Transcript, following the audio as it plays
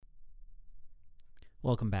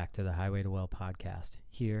Welcome back to the Highway to Well podcast,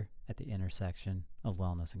 here at the intersection of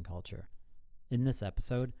wellness and culture. In this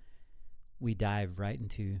episode, we dive right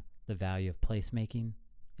into the value of placemaking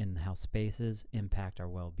and how spaces impact our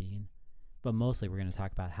well-being. But mostly we're going to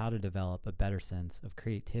talk about how to develop a better sense of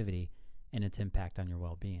creativity and its impact on your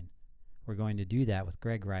well-being. We're going to do that with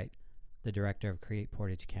Greg Wright, the director of Create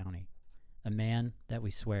Portage County, a man that we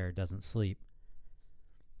swear doesn't sleep,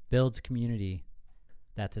 builds community,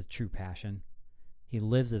 that's his true passion. He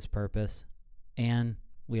lives his purpose, and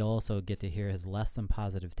we also get to hear his less than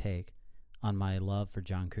positive take on my love for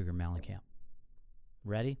John Cougar Mellencamp.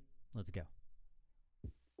 Ready? Let's go.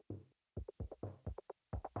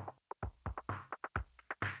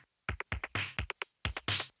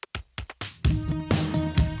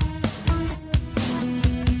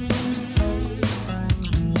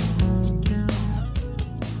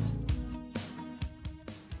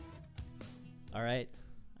 All right.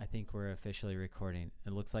 I think we're officially recording.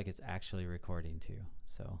 It looks like it's actually recording too.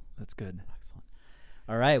 So that's good. Excellent.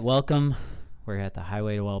 All right. Welcome. We're at the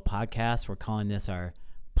Highway to Well podcast. We're calling this our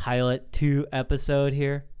Pilot 2 episode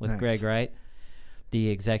here with Greg Wright, the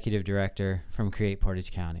executive director from Create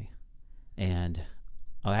Portage County. And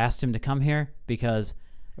I asked him to come here because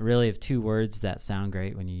I really have two words that sound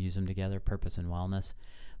great when you use them together, purpose and wellness.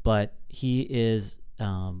 But he is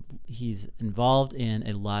he's involved in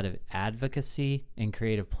a lot of advocacy and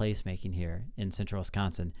creative placemaking here in central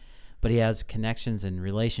Wisconsin, but he has connections and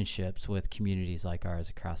relationships with communities like ours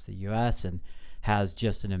across the U.S. and has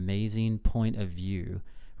just an amazing point of view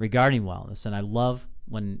regarding wellness. And I love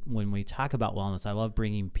when we talk about wellness, I love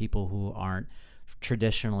bringing people who aren't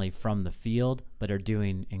traditionally from the field, but are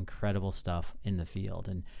doing incredible stuff in the field.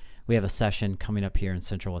 And we have a session coming up here in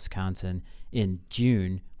central Wisconsin in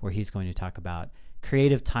June where he's going to talk about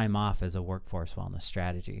creative time off as a workforce wellness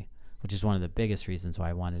strategy, which is one of the biggest reasons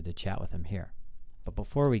why I wanted to chat with him here. But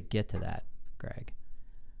before we get to that, Greg,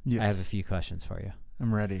 yes. I have a few questions for you.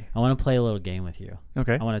 I'm ready. I want to play a little game with you.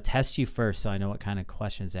 Okay. I want to test you first so I know what kind of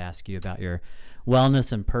questions to ask you about your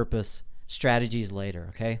wellness and purpose strategies later,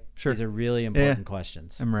 okay? Sure. These are really important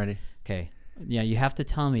questions. I'm ready. Okay. Yeah, you have to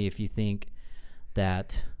tell me if you think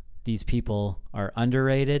that these people are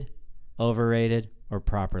underrated, overrated, or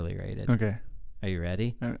properly rated. Okay. Are you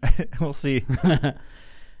ready? We'll see.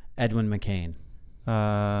 Edwin McCain.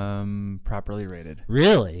 Properly rated.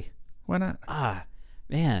 Really? Why not?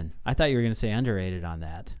 Man, I thought you were going to say underrated on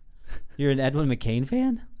that. You're an Edwin McCain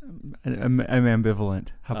fan? I'm ambivalent.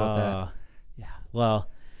 How about that? Yeah. Well,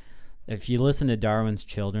 if you listen to Darwin's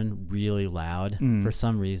Children really loud, for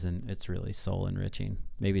some reason, it's really soul enriching.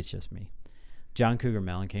 Maybe it's just me. John Cougar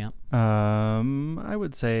Mellencamp. I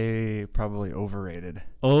would say probably overrated.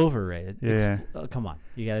 Overrated? Yeah. Come on.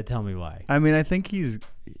 You got to tell me why. I mean, I think he's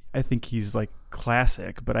like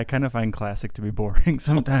classic, but I kind of find classic to be boring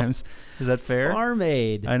sometimes. Is that fair? Farm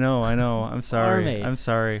Aid. I know. I'm sorry. I'm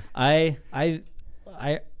sorry. I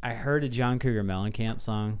heard a John Cougar Mellencamp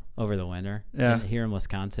song over the winter here in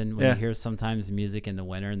Wisconsin. When you hear sometimes music in the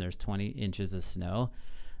winter and there's 20 inches of snow,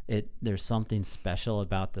 there's something special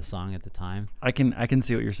about the song at the time. I can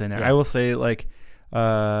see what you're saying there. Yeah. I will say, like,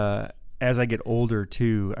 as I get older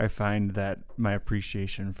too, I find that my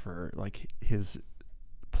appreciation for like his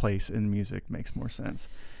place in music makes more sense.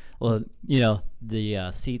 Well, the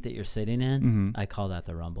seat that you're sitting in, I call that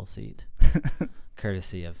the rumble seat,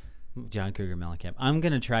 courtesy of John Cougar Mellencamp. I'm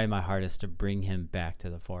going to try my hardest to bring him back to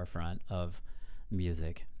the forefront of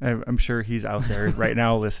music. I'm sure he's out there right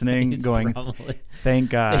now listening, going, probably, thank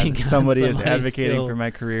God somebody is advocating for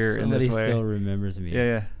my career in this way. Somebody still remembers me.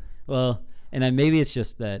 Yeah. Well, and maybe it's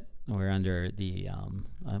just that we're under the,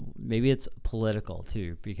 maybe it's political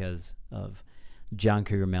too, because of John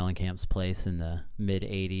Cougar Mellencamp's place in the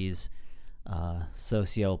mid-'80s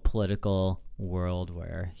socio-political world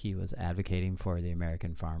where he was advocating for the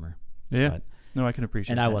American farmer. Yeah. No, I can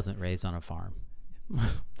appreciate that. And I wasn't raised on a farm.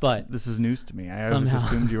 But this is news to me. I always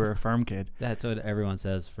assumed you were a farm kid. That's what everyone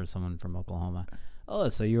says for someone from Oklahoma. Oh,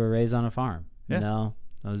 so you were raised on a farm? Yeah. No,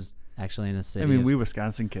 I was actually in a city. I mean, we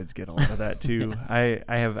Wisconsin kids get a lot of that too. I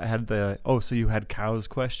have had so you had cows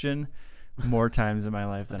question more times in my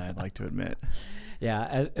life than I'd like to admit.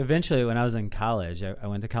 Yeah. Eventually, when I was in college, I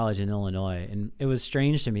went to college in Illinois, and it was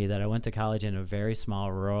strange to me that I went to college in a very small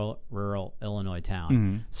rural Illinois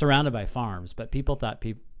town, surrounded by farms. But people thought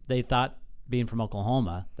they thought, being from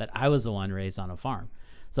Oklahoma, that I was the one raised on a farm.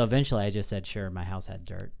 So eventually I just said, sure, my house had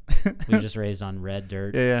dirt. We were just raised on red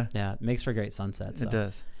dirt. Yeah. It makes for great sunsets. It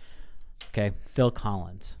does. Okay, Phil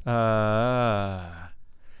Collins.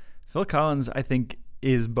 Phil Collins, I think,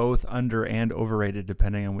 is both under and overrated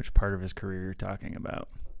depending on which part of his career you're talking about.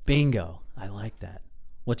 Bingo. I like that.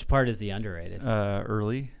 Which part is he underrated?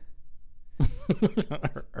 Early.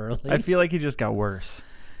 Early? I feel like he just got worse.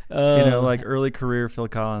 Like early career Phil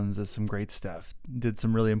Collins does some great stuff. Did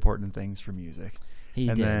some really important things for music. He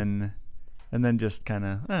did. And then just kind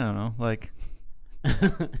of, I don't know, like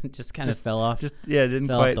just kind of fell off. Didn't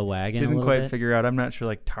fell quite off the wagon. Didn't a quite bit. Figure out. I'm not sure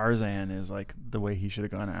like Tarzan is like the way he should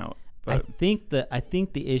have gone out. But I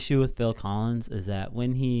think the issue with Phil Collins is that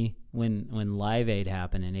when Live Aid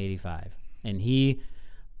happened in '85 and he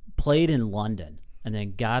played in London and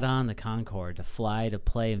then got on the Concorde to fly to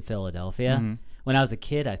play in Philadelphia. Mm-hmm. When I was a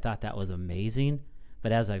kid, I thought that was amazing.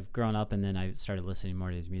 But as I've grown up and then I started listening more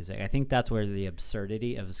to his music, I think that's where the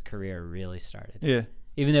absurdity of his career really started. Yeah.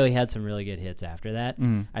 Even though he had some really good hits after that,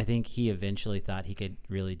 Mm-hmm. I think he eventually thought he could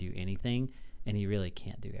really do anything, and he really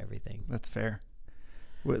can't do everything. That's fair.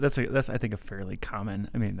 Well, that's I think a fairly common.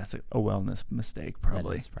 I mean, that's a wellness mistake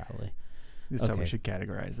probably. That is probably. So we should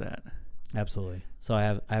categorize that. Absolutely. So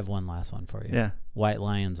I have one last one for you. Yeah. White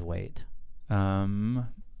Lions Wait. I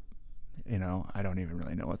don't even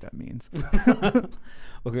really know what that means.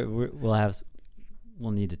 Okay,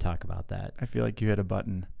 we'll need to talk about that. I feel like you hit a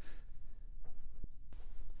button.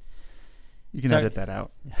 You can Sorry. edit that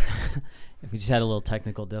out. We just had a little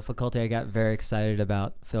technical difficulty. I got very excited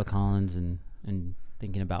about Phil Collins and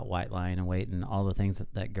thinking about White Lion and Wait and all the things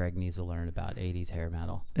that Greg needs to learn about 80s hair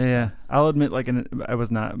metal. Yeah, I'll admit, I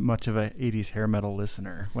was not much of a 80s hair metal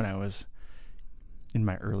listener when I was in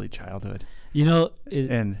my early childhood.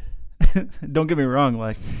 And don't get me wrong,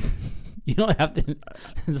 like you don't have to.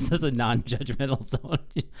 This is a non-judgmental zone.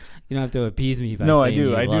 You don't have to appease me by no, saying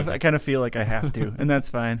I do. you I kind of feel like I have to, and that's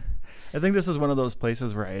fine. I think this is one of those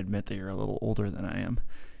places where I admit that you're a little older than I am.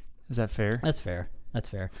 Is that fair? That's fair.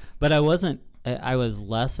 But I wasn't. I was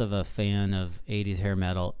less of a fan of 80s hair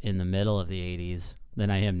metal in the middle of the 80s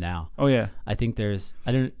than I am now. Oh yeah. I think there's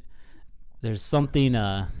something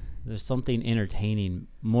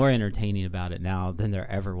more entertaining about it now than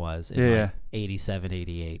there ever was in like 87,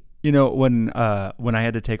 88. When I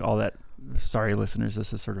had to take all that, sorry listeners,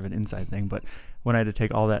 this is sort of an inside thing, but when I had to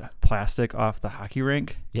take all that plastic off the hockey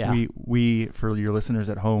rink, we for your listeners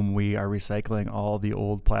at home, we are recycling all the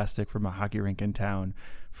old plastic from a hockey rink in town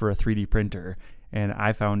for a 3D printer. And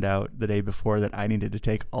I found out the day before that I needed to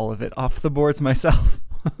take all of it off the boards myself.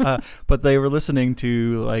 But they were listening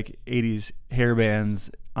to like 80s hair bands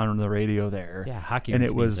on the radio there. Yeah, hockey and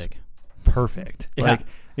rink it was music. Perfect. Yeah. Like,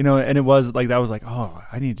 and it was like, that was like, oh,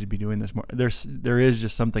 I need to be doing this more. There is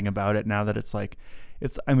just something about it now that it's like,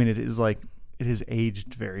 it has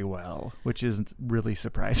aged very well, which isn't really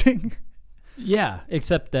surprising. Yeah,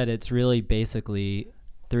 except that it's really basically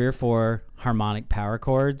 3 or 4 harmonic power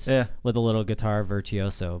chords with a little guitar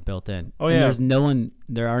virtuoso built in. Oh, and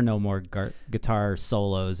there are no more guitar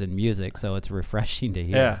solos in music, so it's refreshing to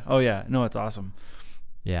hear. Yeah. Oh yeah. No, it's awesome.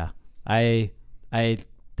 Yeah. I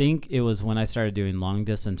think it was when I started doing long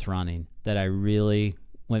distance running that I really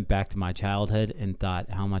went back to my childhood and thought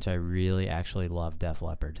how much I really actually love Def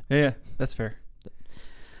Leppard. Yeah, that's fair.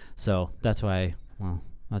 So that's why,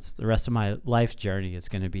 that's the rest of my life journey is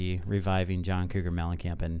going to be reviving John Cougar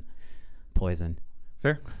Mellencamp and Poison.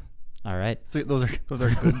 Fair. All right. So those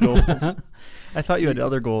are good goals. I thought you had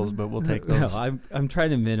other goals, but we'll take those. No, I'm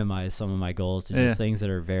trying to minimize some of my goals to just things that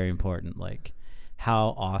are very important, like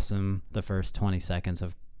how awesome the first 20 seconds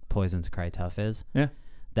of Poison's Cry Tough is. Yeah.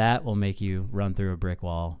 That will make you run through a brick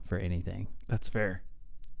wall for anything. That's fair.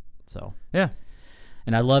 So. Yeah.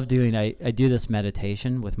 And I love doing. I do this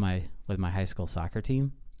meditation with my high school soccer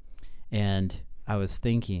team, and I was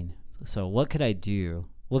thinking, so what could I do?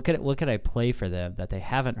 What could I play for them that they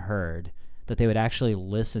haven't heard, that they would actually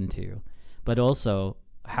listen to, but also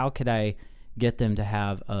how could I get them to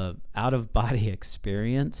have a out of body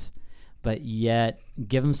experience, but yet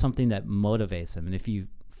give them something that motivates them. And if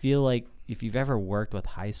you've ever worked with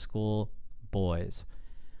high school boys,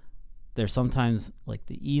 they're sometimes like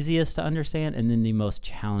the easiest to understand and then the most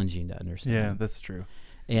challenging to understand. Yeah, that's true.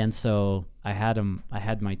 And so I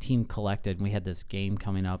had my team collected and we had this game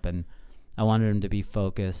coming up and I wanted them to be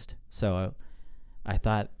focused. So I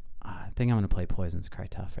thought, I think I'm going to play Poison's Cry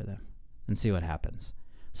Tough for them and see what happens.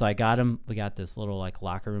 So I got them, we got this little like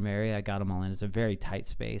locker room area. I got them all in. It's a very tight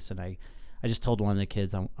space. And I just told one of the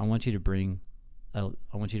kids, I want you to bring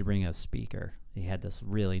a speaker. He had this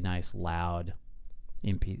really nice loud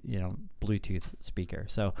Bluetooth speaker.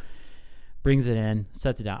 So brings it in,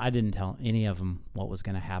 sets it down. I didn't tell any of them what was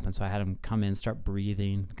going to happen. So I had them come in, start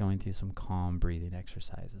breathing, going through some calm breathing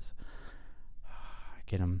exercises.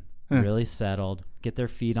 Get them really settled, get their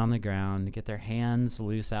feet on the ground, get their hands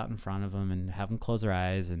loose out in front of them and have them close their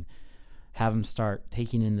eyes and have them start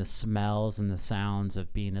taking in the smells and the sounds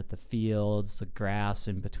of being at the fields, the grass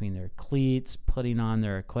in between their cleats, putting on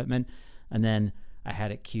their equipment. And then I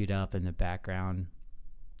had it queued up in the background,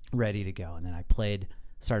 ready to go. And then I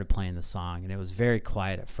started playing the song, and it was very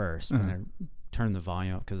quiet at first. And I turned the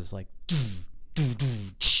volume up because it's like,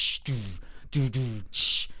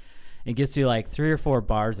 it gets you like 3 or 4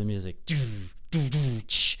 bars of music,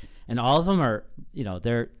 and all of them are,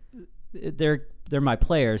 they're my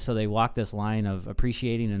players, so they walk this line of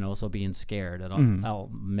appreciating and also being scared at all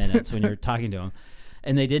minutes when you're talking to them.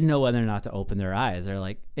 And they didn't know whether or not to open their eyes. They're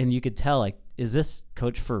like, and you could tell, like, is this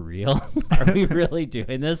coach for real? Are we really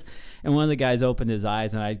doing this? And one of the guys opened his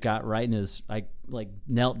eyes, and I got I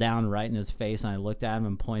knelt down right in his face, and I looked at him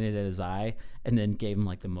and pointed at his eye, and then gave him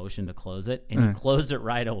like the motion to close it, and he closed it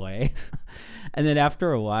right away. And then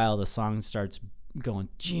after a while, the song starts going,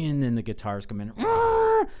 and then the guitars come in,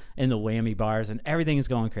 and the whammy bars, and everything is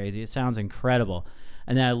going crazy. It sounds incredible.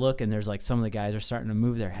 And then I look, and there's like some of the guys are starting to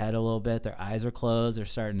move their head a little bit. Their eyes are closed. They're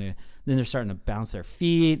starting to bounce their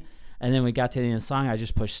feet. And then we got to the end of the song. I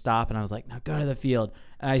just pushed stop, and I was like, now go to the field.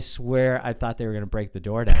 And I swear I thought they were going to break the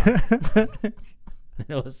door down.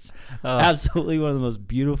 It was absolutely one of the most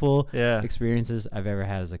beautiful experiences I've ever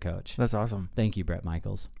had as a coach. That's awesome. Thank you, Brett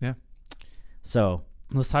Michaels. Yeah. So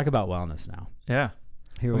let's talk about wellness now. Yeah.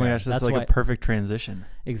 Here oh my gosh, that's like a perfect transition.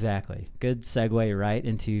 Exactly. Good segue right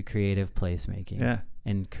into creative placemaking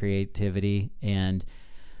and creativity. And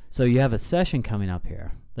so you have a session coming up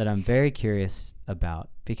here that I'm very curious about,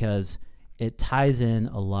 because it ties in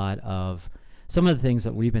a lot of some of the things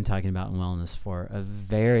that we've been talking about in wellness for a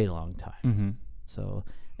very long time. Mm-hmm. So,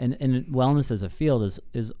 and wellness as a field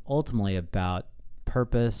is ultimately about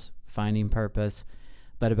purpose, finding purpose,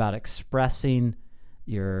 but about expressing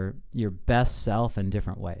your best self in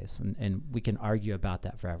different ways. And we can argue about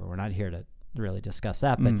that forever. We're not here to really discuss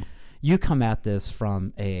that, but you come at this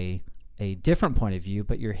from a different point of view,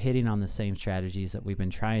 but you're hitting on the same strategies that we've been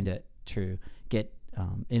trying to get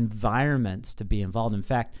environments to be involved. In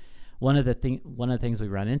fact, one of the things we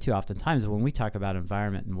run into oftentimes when we talk about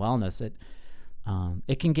environment and wellness,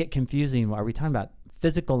 it can get confusing. Are we talking about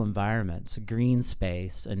physical environments, green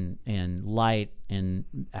space, and light, and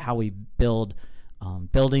how we build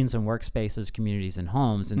buildings and workspaces, communities, and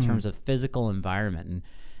homes in terms of physical environment?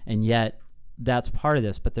 And yet that's part of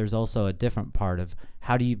this, but there's also a different part of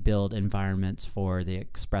how do you build environments for the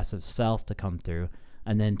expressive self to come through,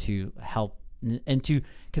 and then to help and to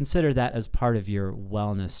consider that as part of your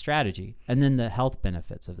wellness strategy, and then the health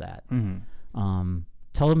benefits of that.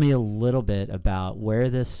 Tell me a little bit about where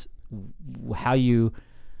this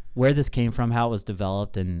came from, how it was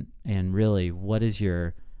developed, and really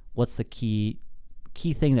what's the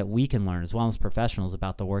key thing that we can learn as wellness professionals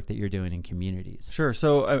about the work that you're doing in communities. Sure.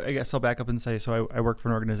 So I guess I'll back up and say, so I work for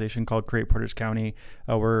an organization called Create Portage County.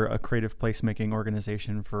 We're a creative placemaking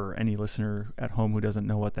organization. For any listener at home who doesn't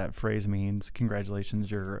know what that phrase means,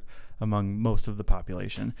 congratulations, you're among most of the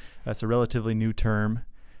population. That's a relatively new term,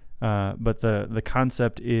 but the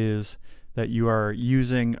concept is that you are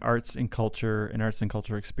using arts and culture and arts and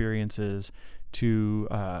culture experiences to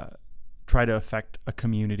try to affect a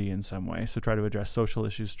community in some way. So try to address social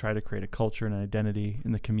issues, try to create a culture and an identity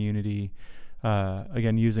in the community,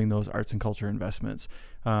 again, using those arts and culture investments,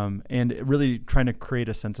 and really trying to create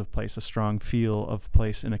a sense of place, a strong feel of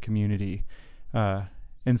place in a community.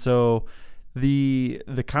 And so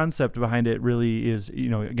the concept behind it really is,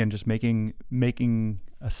 again, just making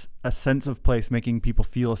a sense of place, making people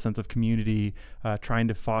feel a sense of community, trying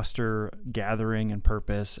to foster gathering and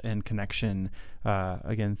purpose and connection,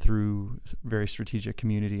 again, through very strategic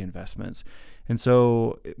community investments. And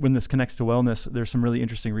so when this connects to wellness, there's some really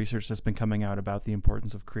interesting research that's been coming out about the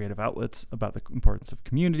importance of creative outlets, about the importance of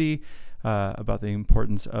community, about the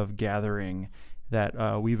importance of gathering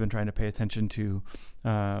that we've been trying to pay attention to.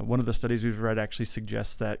 One of the studies we've read actually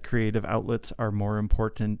suggests that creative outlets are more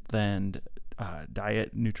important than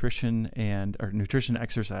diet, nutrition,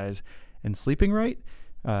 exercise, and sleeping right,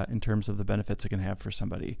 in terms of the benefits it can have for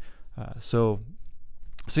somebody. So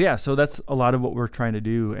that's a lot of what we're trying to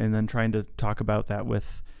do, and then trying to talk about that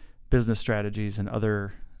with business strategies and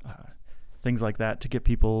other things like that to get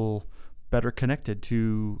people better connected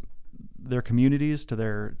to their communities, to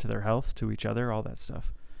their health, to each other, all that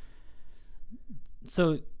stuff.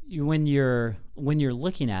 So when you're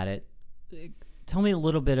looking at it, tell me a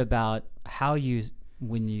little bit about how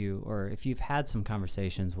or if you've had some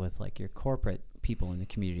conversations with like your corporate people in the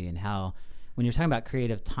community, and how, when you're talking about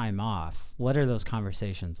creative time off, what are those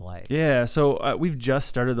conversations like? Yeah. So we've just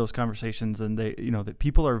started those conversations, and that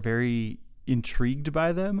people are very intrigued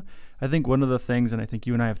by them. I think one of the things, and I think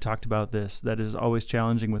you and I have talked about this, that is always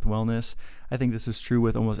challenging with wellness, I think this is true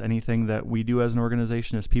with almost anything that we do as an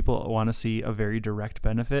organization, is people want to see a very direct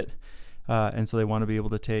benefit. And so they want to be able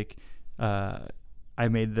to take, I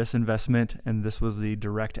made this investment and this was the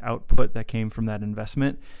direct output that came from that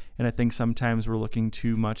investment. And I think sometimes we're looking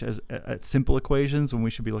too much at simple equations when we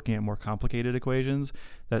should be looking at more complicated equations,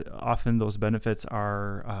 that often those benefits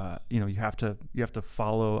are, you have to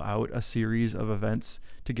follow out a series of events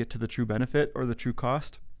to get to the true benefit or the true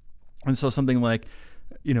cost. And so something like,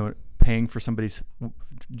 paying for somebody's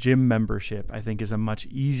gym membership, I think, is a much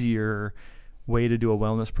easier way to do a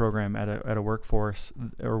wellness program at a workforce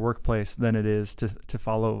or workplace than it is to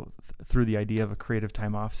follow through the idea of a creative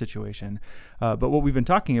time off situation. But what we've been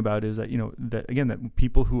talking about is that, that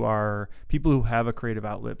people who have a creative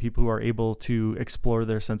outlet, people who are able to explore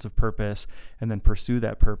their sense of purpose and then pursue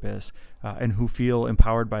that purpose, and who feel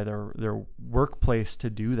empowered by their workplace to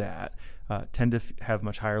do that, tend to have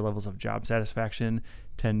much higher levels of job satisfaction,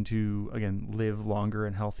 tend to, again, live longer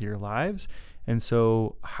and healthier lives. And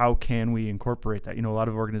so how can we incorporate that? A lot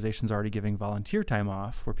of organizations are already giving volunteer time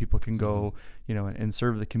off where people can go, and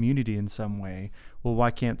serve the community in some way. Well, why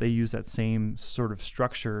can't they use that same sort of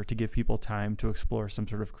structure to give people time to explore some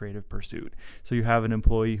sort of creative pursuit? So you have an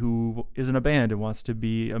employee who is in a band and wants to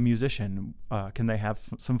be a musician. Can they have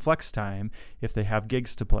some flex time if they have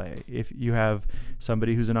gigs to play? If you have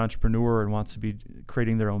somebody who's an entrepreneur and wants to be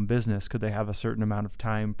creating their own business, could they have a certain amount of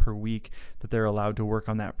time per week that they're allowed to work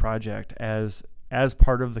on that project as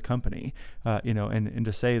part of the company? And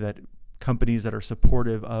to say that companies that are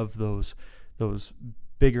supportive of those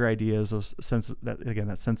bigger ideas,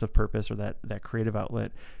 that sense of purpose or that creative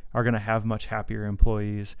outlet, are going to have much happier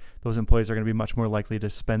employees. Those employees are going to be much more likely to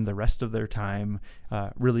spend the rest of their time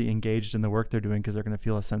really engaged in the work they're doing, because they're going to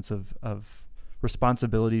feel a sense of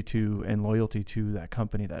responsibility to and loyalty to that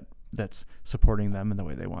company that's supporting them in the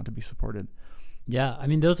way they want to be supported. Yeah, I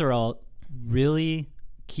mean, those are all really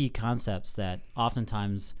key concepts that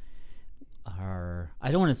oftentimes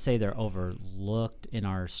I don't want to say they're overlooked in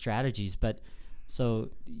our strategies, but so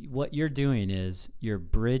what you're doing is you're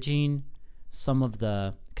bridging some of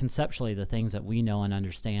conceptually the things that we know and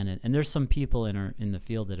understand. And there's some people in the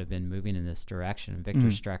field that have been moving in this direction. Victor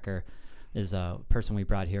Strecker is a person we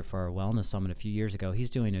brought here for our wellness summit a few years ago. He's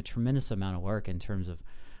doing a tremendous amount of work in terms of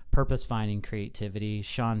purpose finding creativity.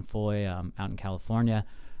 Sean Foy out in California,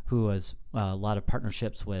 who has a lot of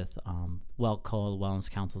partnerships with WellCo,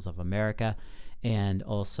 Wellness Councils of America, and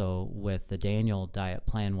also with the Daniel Diet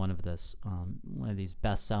Plan, one of these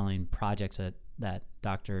best-selling projects that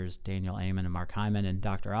doctors Daniel Amen and Mark Hyman and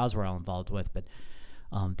Dr. Oz were all involved with. But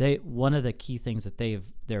one of the key things that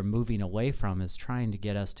they're moving away from is trying to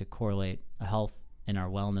get us to correlate health and our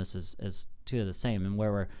wellness as two of the same, and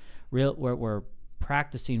where we're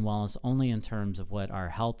practicing wellness only in terms of what our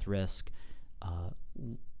health risk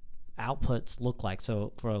outputs look like.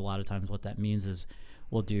 So for a lot of times what that means is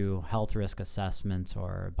we'll do health risk assessments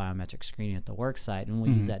or biometric screening at the work site, and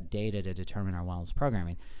we'll use that data to determine our wellness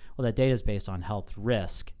programming. Well, that data is based on health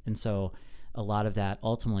risk, and so a lot of that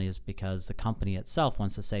ultimately is because the company itself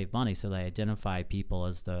wants to save money, so they identify people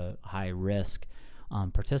as the high risk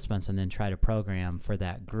participants and then try to program for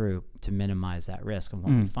that group to minimize that risk. And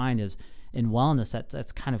what we find is in wellness,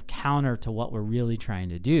 that's kind of counter to what we're really trying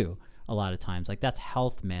to do a lot of times. Like, that's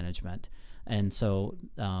health management. And so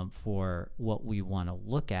for what we want to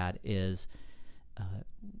look at is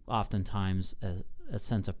oftentimes a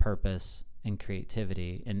sense of purpose and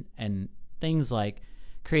creativity and things like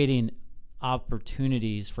creating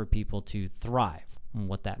opportunities for people to thrive. And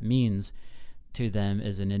what that means to them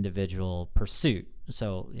is an individual pursuit.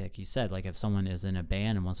 So like you said, like if someone is in a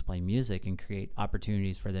band and wants to play music and create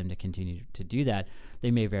opportunities for them to continue to do that,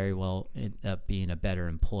 they may very well end up being a better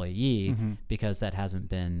employee because that hasn't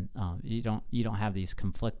been, you don't have these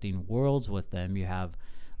conflicting worlds with them. You have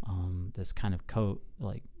this kind of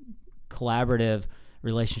collaborative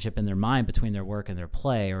relationship in their mind between their work and their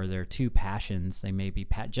play, or their two passions. They may be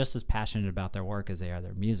just as passionate about their work as they are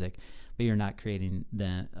their music, but you're not creating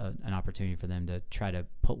an opportunity for them to try to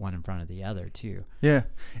put one in front of the other too. Yeah,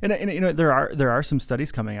 and there are some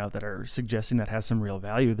studies coming out that are suggesting that has some real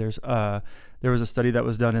value. There was a study that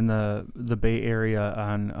was done in the Bay Area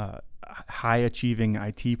on high achieving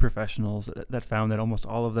IT professionals that found that almost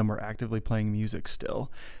all of them were actively playing music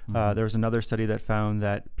still. There was another study that found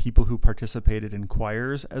that people who participated in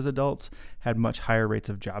choirs as adults had much higher rates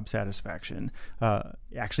of job satisfaction.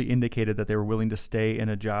 Actually indicated that they were willing to stay in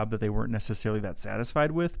a job that they weren't necessarily that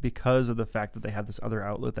satisfied with because of the fact that they had this other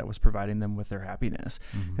outlet that was providing them with their happiness.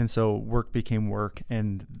 And so work became work,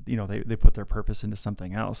 and they put their purpose into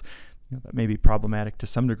something else. that may be problematic to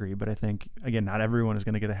some degree, but I think, again, not everyone is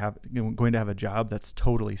going to have a job that's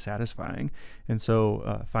totally satisfying. And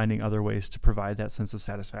so finding other ways to provide that sense of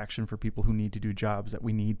satisfaction for people who need to do jobs that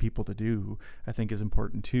we need people to do, I think is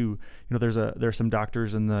important too. There's some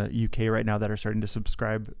doctors in the UK right now that are starting to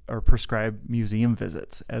subscribe or prescribe museum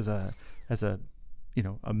visits as a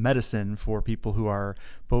medicine for people who are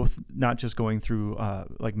both not just going through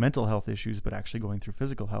like mental health issues, but actually going through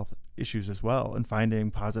physical health issues as well, and finding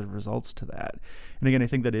positive results to that. And again, I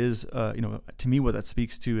think that is, to me, what that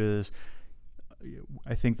speaks to is,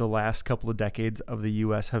 I think the last couple of decades of the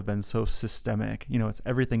U.S. have been so systemic.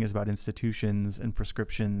 Everything is about institutions and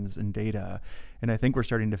prescriptions and data. And I think we're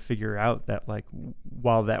starting to figure out that, like,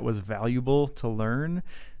 while that was valuable to learn,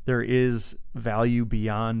 there is value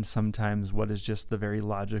beyond sometimes what is just the very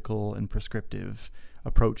logical and prescriptive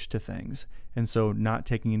approach to things. And so not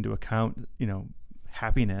taking into account,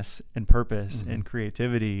 happiness and purpose and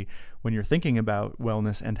creativity when you're thinking about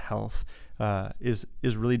wellness and health is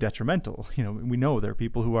really detrimental. We know there are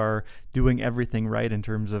people who are doing everything right in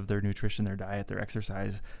terms of their nutrition, their diet, their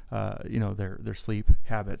exercise, their sleep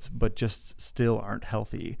habits, but just still aren't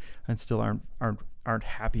healthy and still aren't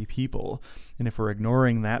happy people. And if we're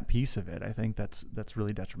ignoring that piece of it, I think that's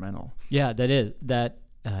really detrimental. Yeah, that is that.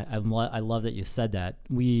 I love that you said that.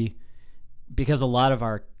 Because a lot of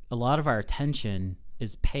our attention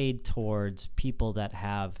is paid towards people that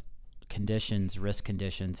have conditions, risk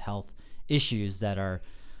conditions, health issues that are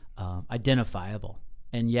identifiable.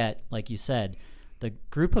 And yet, like you said, the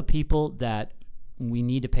group of people that we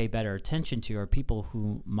need to pay better attention to are people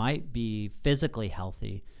who might be physically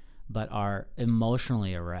healthy, but are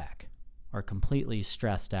emotionally a wreck, are completely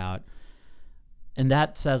stressed out. And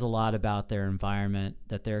that says a lot about their environment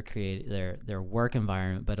that they're creating, their work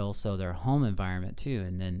environment, but also their home environment too.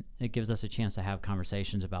 And then it gives us a chance to have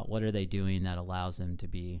conversations about what are they doing that allows them to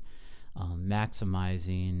be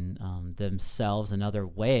maximizing themselves in other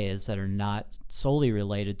ways that are not solely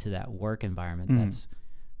related to that work environment that's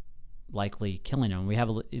likely killing them. We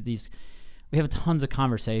have tons of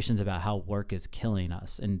conversations about how work is killing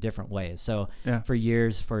us in different ways. So for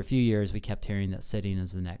a few years, we kept hearing that sitting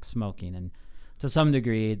is the next smoking, and to some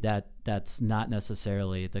degree, that's not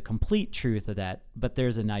necessarily the complete truth of that, but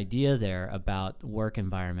there's an idea there about work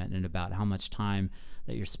environment and about how much time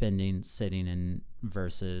that you're spending sitting in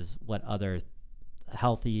versus what other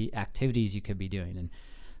healthy activities you could be doing. And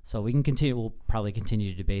so we'll probably continue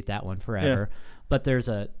to debate that one forever. Yeah. But there's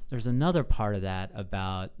another part of that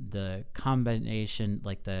about the combination,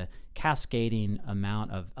 like the cascading amount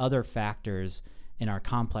of other factors in our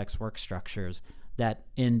complex work structures that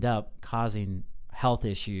end up causing health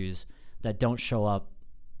issues that don't show up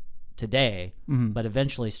today, but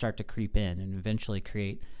eventually start to creep in and eventually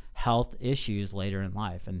create health issues later in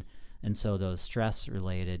life. And so those stress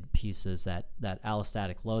related pieces, that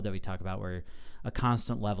allostatic load that we talk about, where a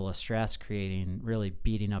constant level of stress really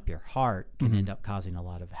beating up your heart can end up causing a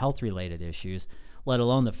lot of health related issues, let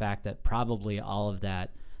alone the fact that probably all of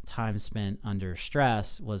that time spent under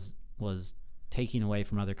stress was taking away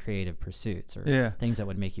from other creative pursuits or things that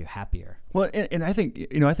would make you happier. Well, and I think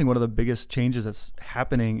one of the biggest changes that's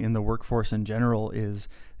happening in the workforce in general is,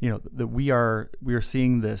 that we are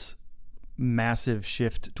seeing this massive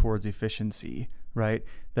shift towards efficiency, right?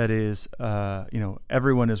 That is,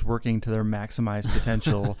 everyone is working to their maximized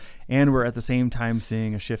potential, and we're at the same time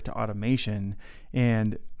seeing a shift to automation.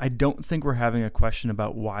 And I don't think we're having a question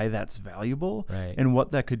about why that's valuable and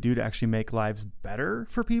what that could do to actually make lives better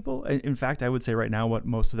for people. In fact, I would say right now what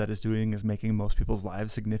most of that is doing is making most people's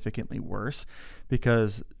lives significantly worse,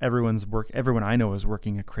 because everyone I know is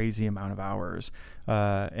working a crazy amount of hours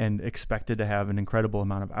and expected to have an incredible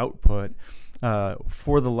amount of output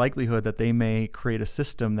for the likelihood that they may create a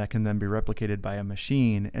system that can then be replicated by a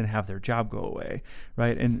machine and have their job go away,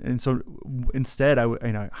 right? And so instead,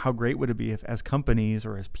 how great would it be if, as companies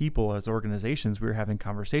or as people, as organizations, we were having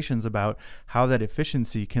conversations about how that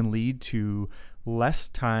efficiency can lead to less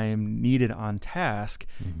time needed on task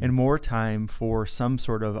and more time for some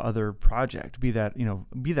sort of other project, be that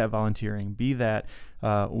volunteering, be that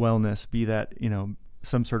wellness, be that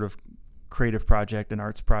some sort of creative project, an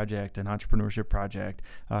arts project, an entrepreneurship project,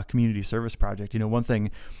 community service project. One thing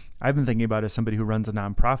I've been thinking about as somebody who runs a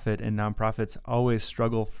nonprofit, and nonprofits always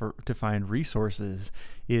struggle to find resources,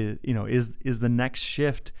 is the next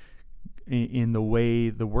shift in the way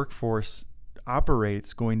the workforce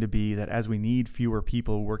operates going to be that as we need fewer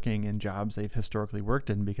people working in jobs they've historically worked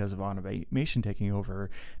in because of automation taking over,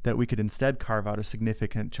 that we could instead carve out a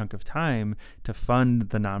significant chunk of time to fund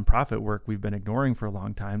the nonprofit work we've been ignoring for a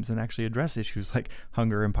long time and actually address issues like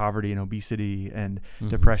hunger and poverty and obesity and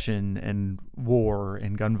depression and war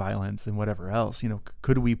and gun violence and whatever else.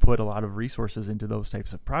 Could we put a lot of resources into those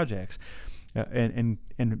types of projects and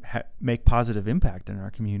make positive impact in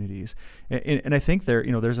our communities? And I think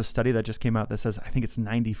there's a study that just came out that says, I think it's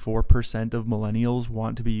 94% of millennials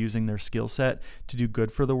want to be using their skill set to do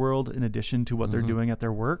good for the world in addition to what they're doing at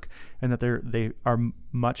their work, and that they are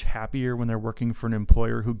much happier when they're working for an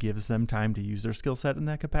employer who gives them time to use their skill set in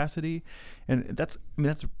that capacity. And that's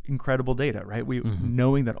incredible data, right?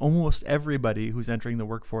 Knowing that almost everybody who's entering the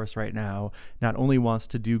workforce right now not only wants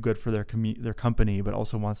to do good for their company, but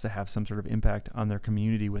also wants to have some sort of impact on their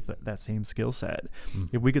community with that same skill set.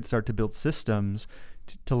 If we could start to build systems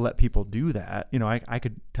to let people do that, I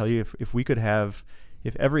could tell you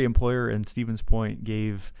if every employer in Stevens Point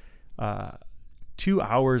gave 2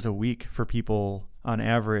 hours a week for people on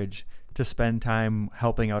average to spend time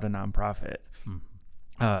helping out a nonprofit,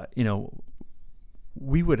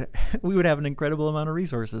 we would have an incredible amount of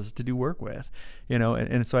resources to do work with,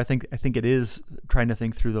 and so I think it is trying to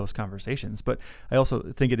think through those conversations. But I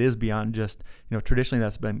also think it is beyond just, traditionally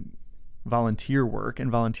that's been volunteer work,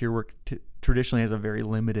 and volunteer work traditionally has a very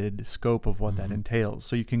limited scope of what that entails.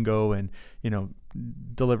 So you can go and,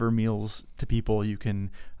 deliver meals to people. You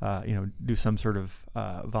can, do some sort of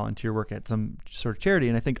volunteer work at some sort of charity.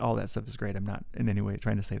 And I think all that stuff is great. I'm not in any way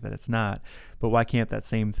trying to say that it's not, but why can't that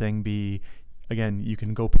same thing be, again, you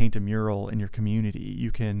can go paint a mural in your community.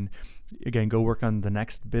 You can, again, go work on the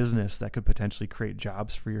next business that could potentially create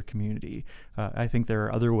jobs for your community. I think there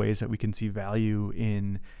are other ways that we can see value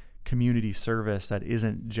in community service that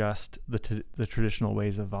isn't just the traditional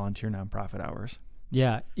ways of volunteer nonprofit hours.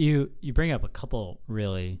 Yeah, you bring up a couple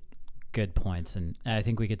really good points, and I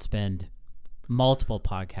think we could spend multiple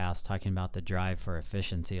podcasts talking about the drive for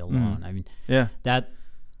efficiency alone. I mean, that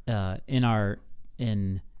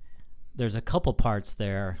there's a couple parts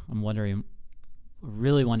there. I'm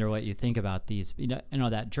really wonder what you think about these.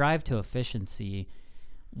 That drive to efficiency,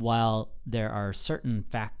 while there are certain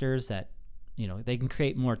factors that, they can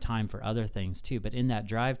create more time for other things too. But in that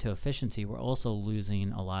drive to efficiency, we're also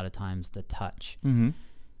losing a lot of times the touch.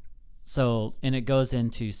 So, and it goes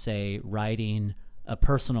into, say, writing a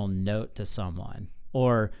personal note to someone,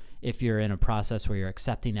 or if you're in a process where you're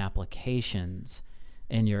accepting applications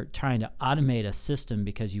and you're trying to automate a system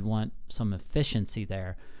because you want some efficiency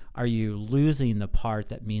there, are you losing the part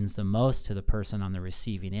that means the most to the person on the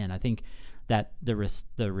receiving end? I think that the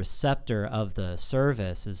receptor of the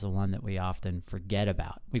service is the one that we often forget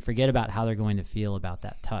about. We forget about how they're going to feel about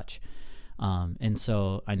that touch. And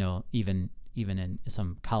so I know even in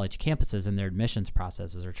some college campuses and their admissions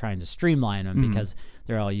processes are trying to streamline them because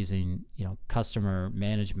they're all using, customer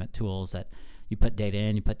management tools that you put data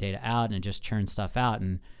in, you put data out, and it just churns stuff out.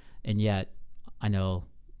 And yet I know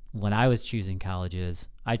when I was choosing colleges,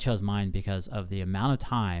 I chose mine because of the amount of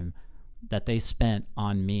time that they spent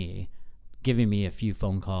on me, giving me a few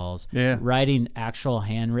phone calls, writing actual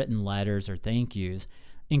handwritten letters or thank yous,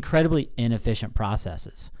 incredibly inefficient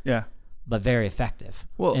processes. But very effective.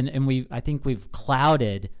 Well, and I think we've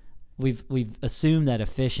assumed that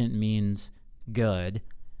efficient means good,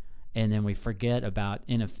 and then we forget about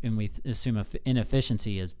and we assume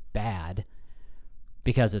inefficiency is bad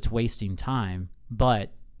because it's wasting time.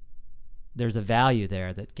 But there's a value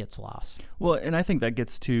there that gets lost. Well, and I think that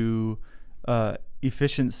gets to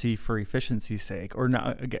efficiency for efficiency's sake, or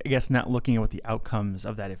not, I guess not looking at what the outcomes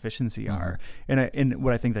of that efficiency are. And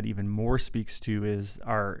what I think that even more speaks to is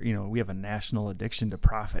we have a national addiction to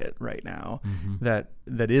profit right now that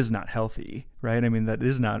is not healthy, right? I mean, that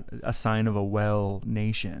is not a sign of a well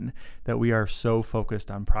nation, that we are so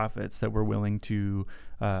focused on profits that we're willing to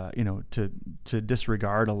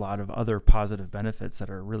disregard a lot of other positive benefits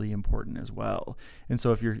that are really important as well. And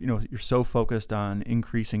so if you're so focused on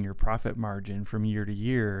increasing your profit margin from year to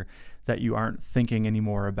year that you aren't thinking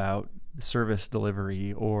anymore about service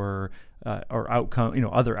delivery or outcome,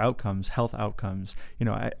 other outcomes, health outcomes.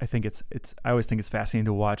 I think I always think it's fascinating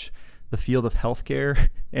to watch the field of healthcare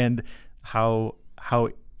and how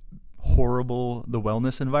horrible the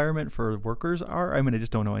wellness environment for workers are. I mean, I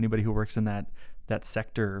just don't know anybody who works in that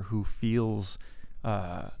sector who feels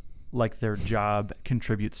like their job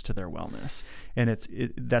contributes to their wellness. And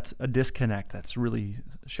that's a disconnect that's really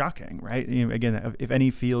shocking, right? Again, if any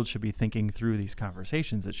field should be thinking through these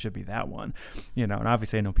conversations, it should be that one, and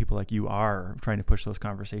obviously I know people like you are trying to push those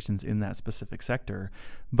conversations in that specific sector,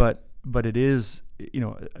 but it is,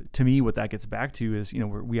 to me, what that gets back to is,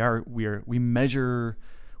 we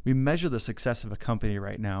measure the success of a company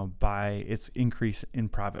right now by its increase in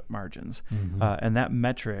profit margins. Mm-hmm. And that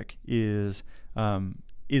metric is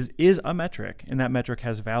a metric, and that metric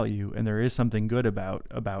has value, and there is something good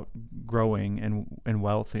about growing and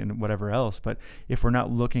wealth and whatever else. But if we're not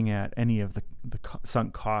looking at any of the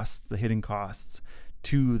sunk costs, the hidden costs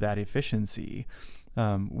to that efficiency,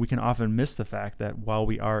 we can often miss the fact that while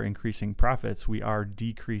we are increasing profits, we are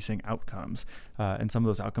decreasing outcomes, and some of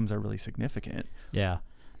those outcomes are really significant.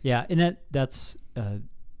 Yeah, and that's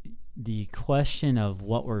the question of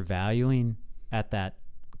what we're valuing at that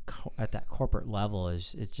corporate level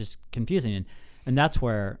is just confusing, and that's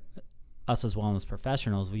where us as wellness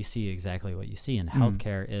professionals, we see exactly what you see. And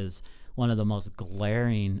healthcare is one of the most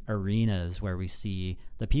glaring arenas where we see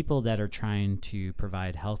the people that are trying to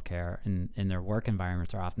provide healthcare in their work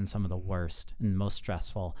environments are often some of the worst and most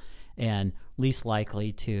stressful and least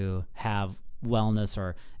likely to have wellness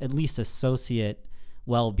or at least associate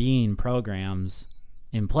well-being programs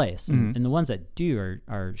in place. Mm-hmm. And the ones that do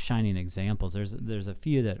are shining examples. There's a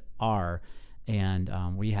few that are, and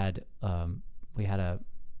we had a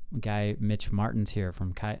guy, Mitch Martins here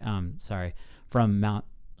from Mount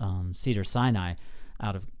Cedar Sinai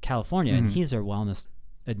out of California, mm-hmm. and he's their wellness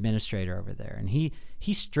administrator over there, and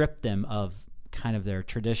he stripped them of kind of their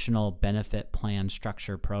traditional benefit plan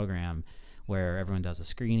structure program where everyone does a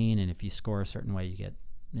screening, and if you score a certain way, you get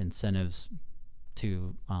incentives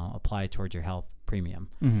to apply towards your health premium.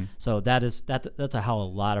 Mm-hmm. So that's how a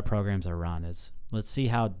lot of programs are run. Is let's see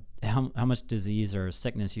how much disease or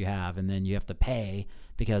sickness you have, and then you have to pay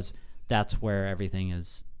because that's where everything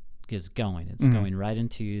is going. It's mm-hmm. going right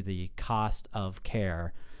into the cost of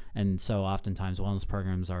care. And so oftentimes wellness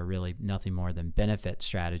programs are really nothing more than benefit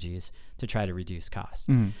strategies to try to reduce costs.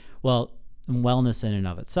 Mm-hmm. Well, wellness in and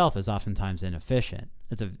of itself is oftentimes inefficient.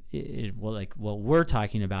 What we're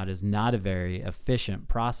talking about is not a very efficient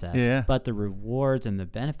process, but the rewards and the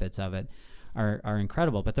benefits of it are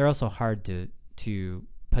incredible, but they're also hard to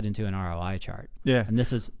put into an ROI chart. Yeah. And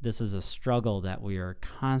this is a struggle that we are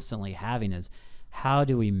constantly having, is how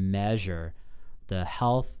do we measure the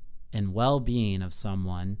health and well-being of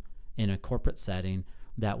someone in a corporate setting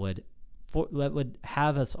that would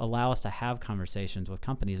allow us to have conversations with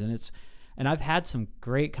companies. And I've had some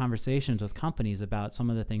great conversations with companies about some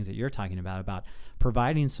of the things that you're talking about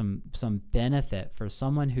providing some benefit for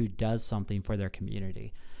someone who does something for their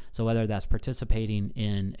community. So whether that's participating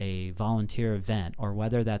in a volunteer event, or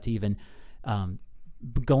whether that's even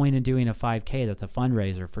going and doing a 5K that's a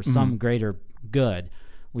fundraiser for mm-hmm. some greater good,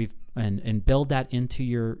 and build that into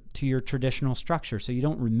your traditional structure, so you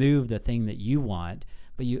don't remove the thing that you want,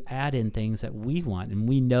 but you add in things that we want, and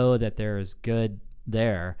we know that there is good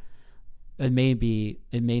there. It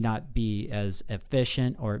may not be as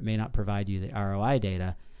efficient, or it may not provide you the ROI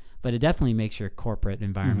data, but it definitely makes your corporate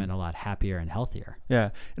environment mm-hmm. a lot happier and healthier.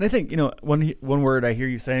 Yeah, and I think one word I hear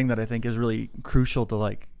you saying that I think is really crucial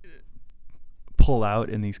to pull out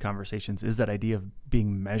in these conversations is that idea of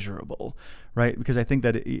being measurable, right? Because I think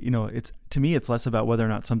that it's, to me, it's less about whether or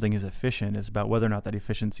not something is efficient. It's about whether or not that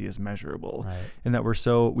efficiency is measurable, right? And that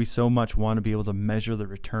we so much want to be able to measure the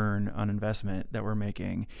return on investment that we're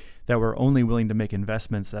making, that we're only willing to make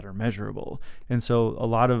investments that are measurable. And so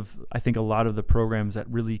I think a lot of the programs that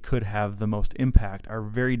really could have the most impact are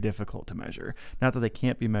very difficult to measure. Not that they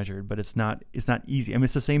can't be measured, but it's not easy. I mean,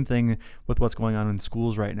 it's the same thing with what's going on in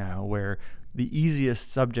schools right now, where the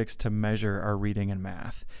easiest subjects to measure are reading and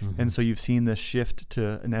math. Mm-hmm. And so you've seen this shift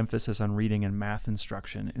to an emphasis on reading and math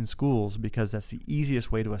instruction in schools, because that's the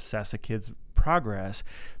easiest way to assess a kid's progress.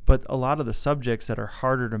 But a lot of the subjects that are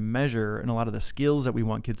harder to measure, and a lot of the skills that we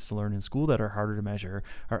want kids to learn in school that are harder to measure,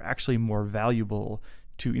 are actually more valuable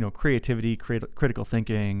to, creativity, critical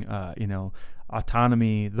thinking,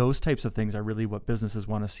 autonomy. Those types of things are really what businesses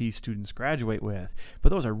want to see students graduate with, but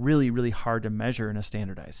those are really, really hard to measure in a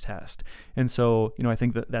standardized test. And so, I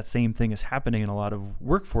think that same thing is happening in a lot of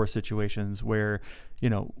workforce situations where,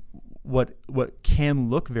 what can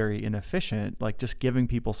look very inefficient, like just giving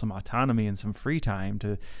people some autonomy and some free time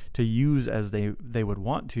to use as they would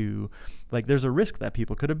want to, like there's a risk that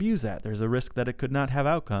people could abuse that. There's a risk that it could not have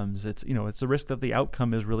outcomes. It's a risk that the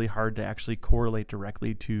outcome is really hard to actually correlate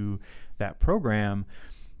directly to that program.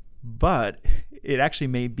 but it actually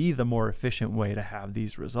may be the more efficient way to have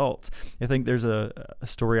these results. I think there's a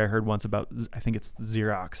story I heard once about, I think it's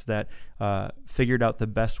Xerox, that figured out the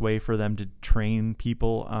best way for them to train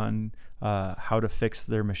people on how to fix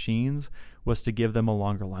their machines was to give them a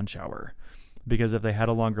longer lunch hour. Because if they had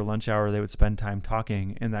a longer lunch hour, they would spend time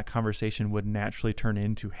talking, and that conversation would naturally turn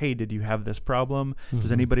into, hey, did you have this problem?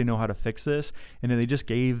 Does anybody know how to fix this? And then they just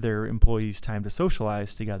gave their employees time to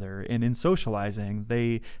socialize together. And in socializing,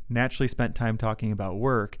 they naturally spent time talking about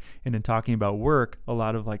work. And in talking about work, a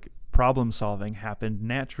lot of like problem solving happened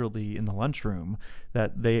naturally in the lunchroom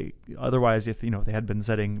that they otherwise, if they had been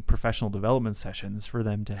setting professional development sessions for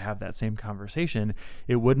them to have that same conversation,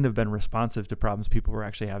 it wouldn't have been responsive to problems people were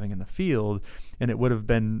actually having in the field, and it would have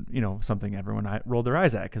been something everyone rolled their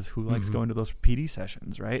eyes at, because who likes going to those PD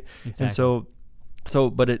sessions, right? Exactly.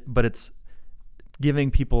 And but it's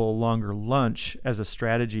giving people a longer lunch as a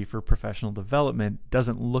strategy for professional development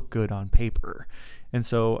doesn't look good on paper. And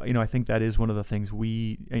so, I think that is one of the things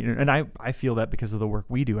I feel that because of the work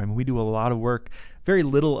we do. I mean, we do a lot of work. Very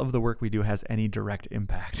little of the work we do has any direct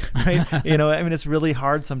impact, right? It's really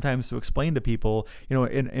hard sometimes to explain to people,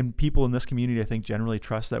 and people in this community, I think, generally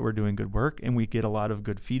trust that we're doing good work, and we get a lot of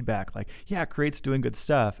good feedback. Like, yeah, Create's doing good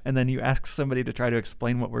stuff. And then you ask somebody to try to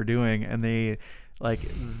explain what we're doing, and they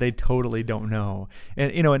totally don't know.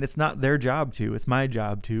 And, and it's not their job to, it's my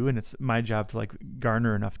job to, and it's my job to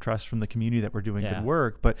garner enough trust from the community that we're doing good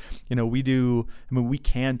work. But, we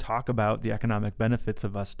can talk about the economic benefits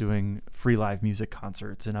of us doing free live music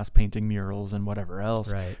concerts and us painting murals and whatever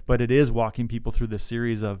else. Right. But it is walking people through this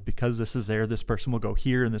series of, because this is there, this person will go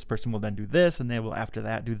here, and this person will then do this, and they will after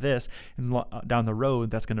that do this. And down the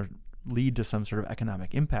road, that's going to lead to some sort of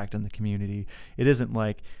economic impact in the community. It isn't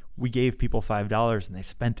like we gave people $5 and they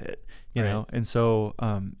spent it, you know? And so,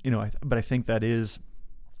 but I think that is,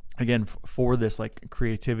 again, for this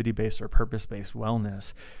creativity-based or purpose-based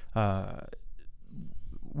wellness,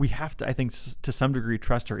 we have to, I think, to some degree,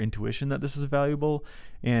 trust our intuition that this is valuable,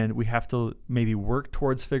 and we have to maybe work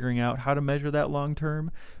towards figuring out how to measure that long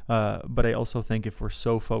term. But I also think if we're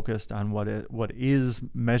so focused on what is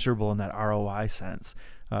measurable in that ROI sense,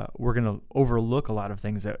 we're going to overlook a lot of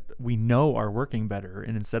things that we know are working better,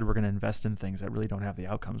 and instead we're going to invest in things that really don't have the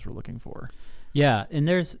outcomes we're looking for. Yeah, and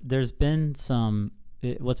there's been some.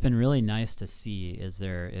 What's been really nice to see is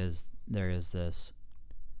there is this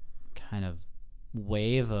kind of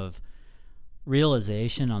wave of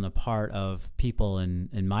realization on the part of people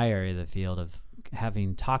in my area of the field of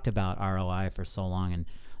having talked about ROI for so long. And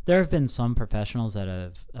there have been some professionals that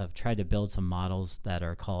have tried to build some models that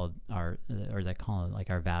are called our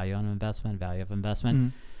value of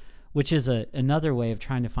investment, which is another way of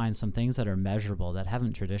trying to find some things that are measurable that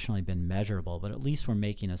haven't traditionally been measurable, but at least we're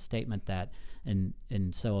making a statement that, and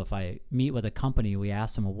so if I meet with a company, we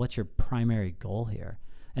ask them, well, what's your primary goal here?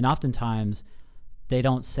 And oftentimes they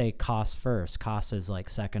don't say cost first. Cost is like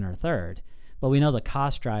second or third. But we know the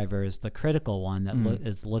cost driver is the critical one that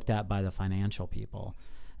is looked at by the financial people.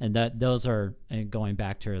 And that those are, and going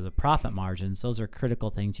back to the profit margins, those are critical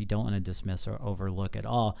things you don't want to dismiss or overlook at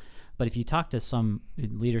all. But if you talk to some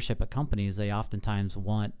leadership at companies, they oftentimes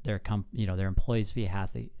want their employees to be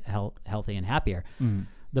healthy and happier.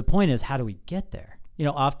 The point is, how do we get there?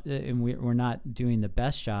 And we're not doing the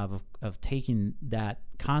best job of taking that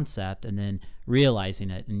concept and then realizing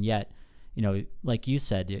it. And yet, like you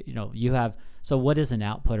said, you have, so what is an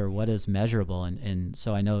output or what is measurable? And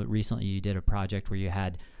so I know recently you did a project where you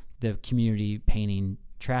had the community painting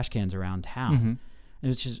trash cans around town.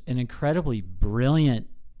 And it's just an incredibly brilliant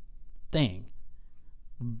thing.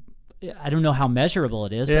 I don't know how measurable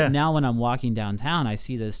it is, but now when I'm walking downtown, I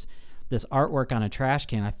see this artwork on a trash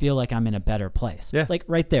can, I feel like I'm in a better place. Like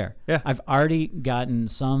right there. I've already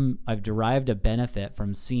I've derived a benefit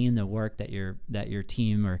from seeing the work that your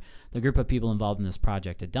team or the group of people involved in this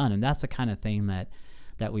project had done. And that's the kind of thing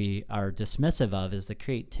that we are dismissive of, is the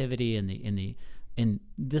creativity and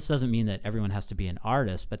this doesn't mean that everyone has to be an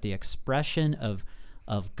artist, but the expression of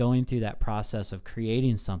going through that process of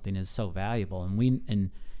creating something is so valuable.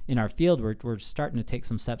 And in our field, we're starting to take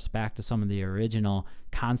some steps back to some of the original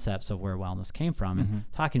concepts of where wellness came from, and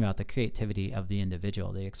talking about the creativity of the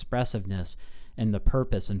individual, the expressiveness and the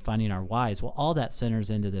purpose, and finding our whys. Well, all that centers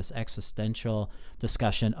into this existential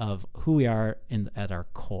discussion of who we are at our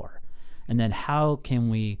core. And then how can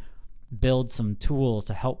we build some tools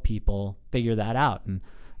to help people figure that out? And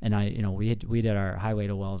we did our Highway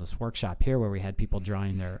to Wellness workshop here, where we had people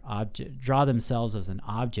draw themselves as an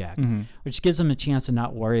object, which gives them a chance to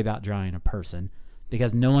not worry about drawing a person,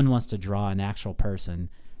 because no one wants to draw an actual person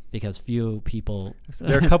because few people.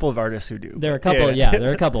 There are a couple of artists who do. There are a couple, there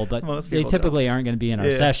are a couple, but they typically aren't going to be in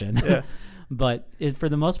our session. Yeah. But for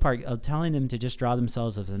the most part, telling them to just draw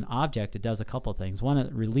themselves as an object, it does a couple things. One,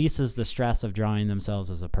 it releases the stress of drawing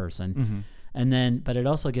themselves as a person. Mm-hmm. And then, but it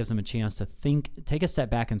also gives them a chance to take a step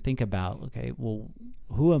back and think about, okay, well,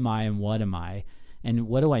 who am I and what am I? And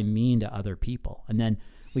what do I mean to other people? And then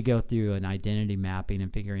we go through an identity mapping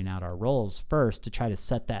and figuring out our roles first to try to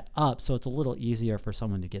set that up so it's a little easier for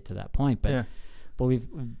someone to get to that point. But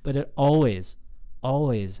but it always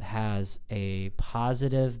has a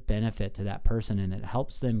positive benefit to that person, and it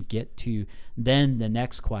helps them get to then the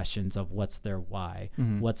next questions of what's their why,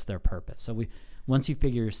 what's their purpose. So once you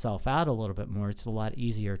figure yourself out a little bit more, it's a lot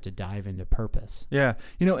easier to dive into purpose. Yeah.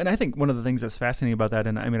 And I think one of the things that's fascinating about that,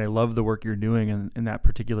 and I mean, I love the work you're doing in that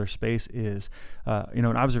particular space is,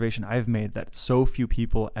 an observation I've made that so few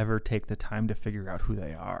people ever take the time to figure out who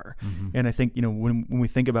they are. Mm-hmm. And I think, when we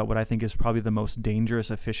think about what I think is probably the most dangerous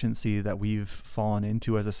efficiency that we've fallen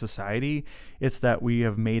into as a society, it's that we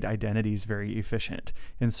have made identities very efficient.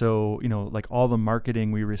 And so, like all the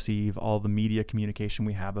marketing we receive, all the media communication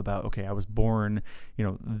we have about, okay, I was born,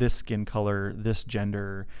 this skin color, this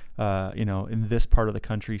gender, in this part of the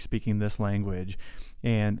country, speaking this language.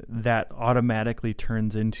 And that automatically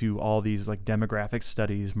turns into all these like demographic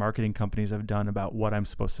studies marketing companies have done about what I'm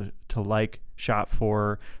supposed to like, shop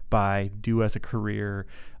for, buy, do as a career.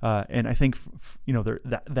 And I think,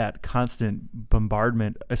 that constant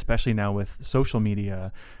bombardment, especially now with social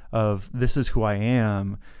media, of this is who I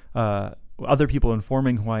am, other people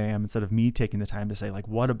informing who I am instead of me taking the time to say, like,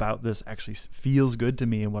 what about this actually feels good to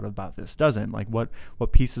me and what about this doesn't? Like, what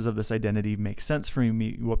pieces of this identity make sense for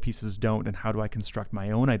me, what pieces don't, and how do I construct my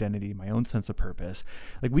own identity, my own sense of purpose?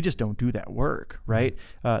 Like, we just don't do that work, right?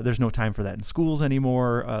 There's no time for that in schools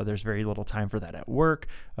anymore. There's very little time for that at work.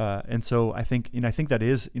 And so I think that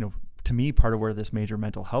is, to me, part of where this major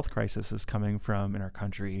mental health crisis is coming from in our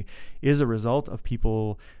country is a result of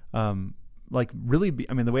people,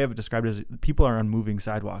 the way I've described it is people are on moving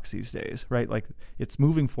sidewalks these days, right? Like it's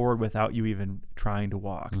moving forward without you even trying to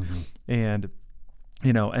walk. Mm-hmm. And,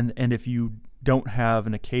 and if you don't have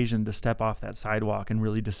an occasion to step off that sidewalk and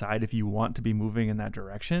really decide if you want to be moving in that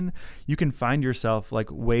direction, you can find yourself like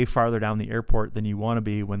way farther down the airport than you want to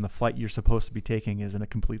be when the flight you're supposed to be taking is in a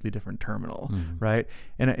completely different terminal, right?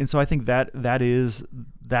 And so I think that is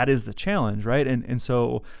the challenge, right? And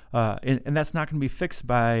so that's not going to be fixed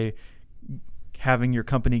by having your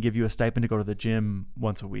company give you a stipend to go to the gym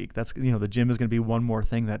once a week. That's, the gym is going to be one more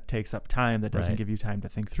thing that takes up time that doesn't give you time to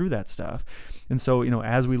think through that stuff. And so,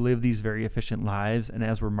 as we live these very efficient lives and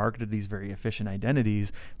as we're marketed these very efficient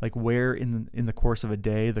identities, like where in the course of a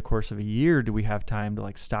day, the course of a year, do we have time to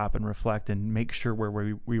like stop and reflect and make sure where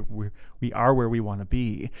we are where we want to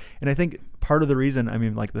be? And I think part of the reason,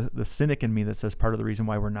 like the cynic in me that says part of the reason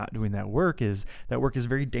why we're not doing that work is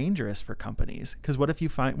very dangerous for companies. Because what if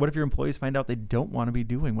your employees find out they don't want to be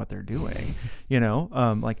doing what they're doing?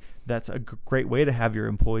 That's a great way to have your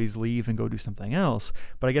employees leave and go do something else.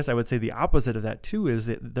 But I guess I would say the opposite of that too is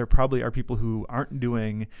that there probably are people who aren't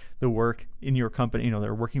doing the work in your company.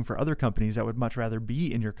 They're working for other companies that would much rather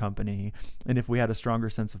be in your company. And if we had a stronger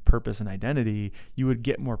sense of purpose and identity, you would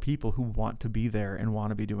get more people who want to be there and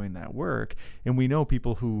want to be doing that work. And we know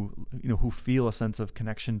people who feel a sense of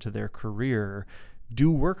connection to their career do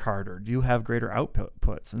work harder, do have greater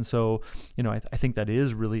outputs. And so, I think that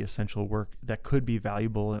is really essential work that could be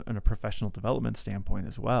valuable in a professional development standpoint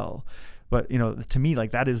as well. But, to me,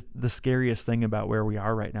 like that is the scariest thing about where we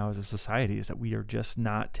are right now as a society, is that we are just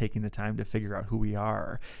not taking the time to figure out who we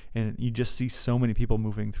are. And you just see so many people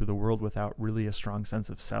moving through the world without really a strong sense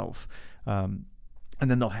of self. And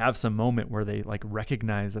then they'll have some moment where they like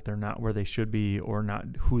recognize that they're not where they should be or not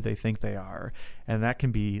who they think they are. And that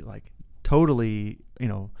can be like totally,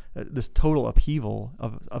 this total upheaval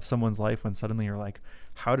of someone's life when suddenly you're like,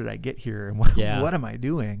 how did I get here? And what am I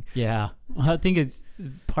doing? Yeah. Well, I think it's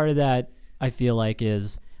part of that, I feel like,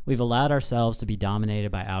 is we've allowed ourselves to be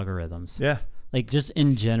dominated by algorithms. Yeah. Like just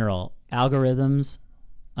in general, algorithms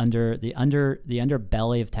under the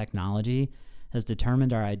underbelly of technology has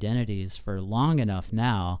determined our identities for long enough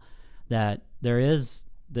now that there is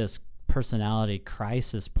this personality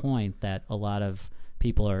crisis point that a lot of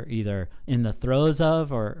people are either in the throes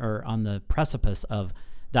of or on the precipice of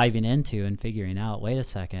diving into and figuring out, wait a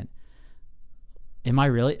second, am I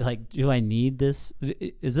really, like, do I need this?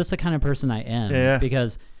 Is this the kind of person I am? Yeah.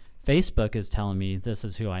 Because Facebook is telling me this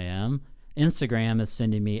is who I am. Instagram is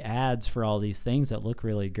sending me ads for all these things that look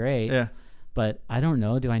really great. Yeah. But I don't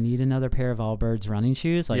know. Do I need another pair of Allbirds running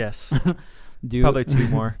shoes? Like, yes. Probably two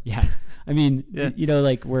more. Yeah. I mean,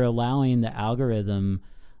 like we're allowing the algorithm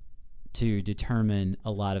to determine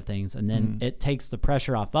a lot of things, and then it takes the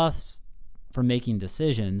pressure off us for making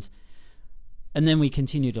decisions, and then we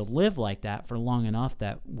continue to live like that for long enough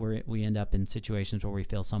that we end up in situations where we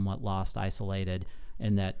feel somewhat lost, isolated,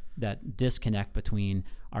 and that disconnect between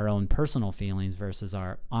our own personal feelings versus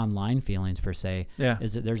our online feelings per se,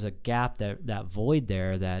 is that there's a gap, that void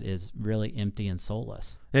there that is really empty and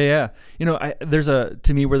soulless. Yeah. There's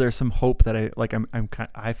to me where there's some hope that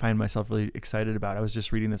I find myself really excited about. I was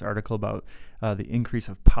just reading this article about the increase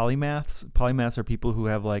of polymaths. Polymaths are people who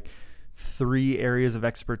have like 3 areas of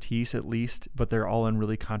expertise at least, but they're all in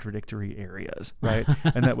really contradictory areas, right?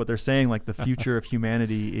 And that what they're saying, like the future of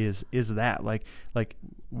humanity is that like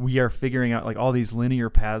we are figuring out like all these linear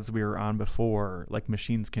paths we were on before, like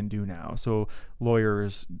machines can do now. So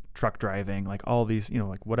lawyers, truck driving, like all these,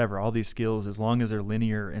 like whatever, all these skills, as long as they're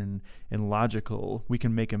linear and logical, we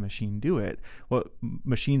can make a machine do it. What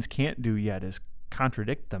machines can't do yet is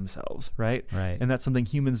contradict themselves, right? And that's something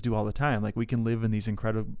humans do all the time. Like we can live in these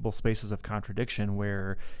incredible spaces of contradiction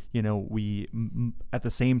where we at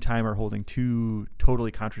the same time are holding 2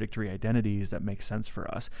 totally contradictory identities that make sense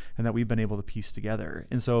for us and that we've been able to piece together.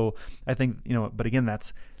 And so I think but again,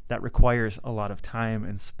 that requires a lot of time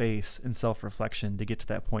and space and self-reflection to get to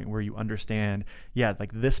that point where you understand,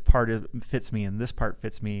 like this part fits me and this part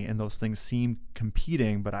fits me, and those things seem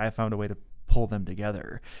competing, but I found a way to pull them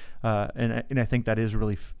together, and I think that is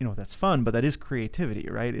really that's fun, but that is creativity,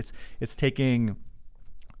 right? It's taking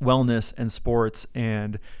wellness and sports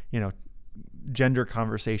and gender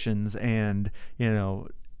conversations and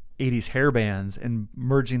 80s hair bands and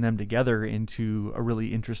merging them together into a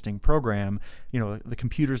really interesting program. The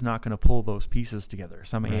computer's not going to pull those pieces together.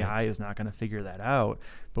 Some AI is not going to figure that out,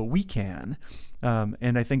 but we can.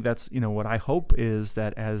 And I think that's, what I hope is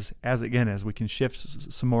that as we can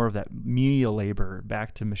shift some more of that menial labor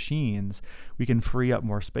back to machines, we can free up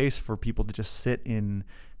more space for people to just sit in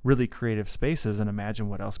really creative spaces and imagine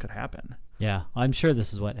what else could happen. Yeah. I'm sure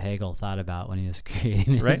this is what Hegel thought about when he was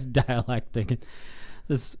creating his dialectic,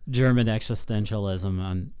 this German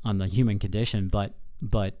existentialism on the human condition, but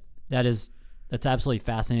that's absolutely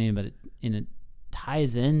fascinating. But it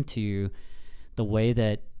ties into the way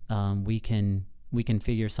that we can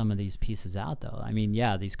figure some of these pieces out, though. I mean,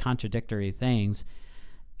 these contradictory things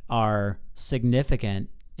are significant,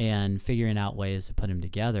 and figuring out ways to put them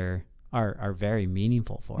together are very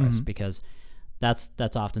meaningful for us, because that's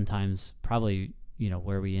oftentimes probably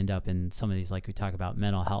where we end up in some of these, like we talk about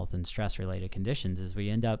mental health and stress related conditions, is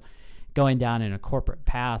we end up going down in a corporate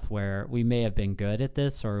path where we may have been good at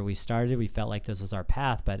this, or we felt like this was our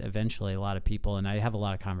path, but eventually a lot of people, and I have a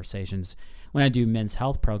lot of conversations when I do men's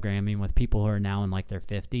health programming with people who are now in like their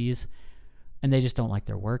 50s, and they just don't like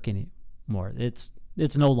their work anymore. It's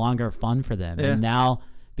no longer fun for them. And now,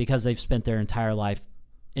 because they've spent their entire life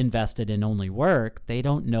invested in only work, they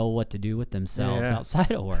don't know what to do with themselves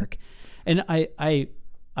outside of work. And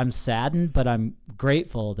I'm saddened, but I'm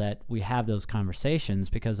grateful that we have those conversations,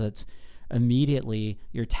 because it's immediately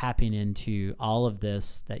you're tapping into all of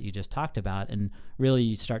this that you just talked about, and really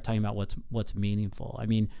you start talking about what's meaningful. I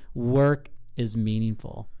mean, work is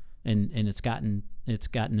meaningful, and it's gotten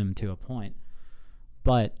them to a point.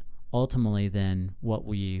 But ultimately, then what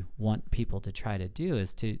we want people to try to do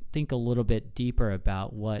is to think a little bit deeper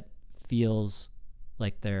about what feels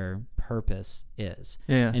like their purpose is.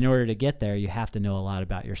 In order to get there, you have to know a lot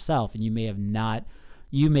about yourself, and you may have not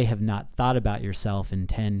thought about yourself in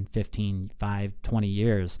 10, 15, 5, 20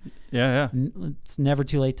 years. It's never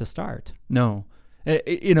too late to start. No. I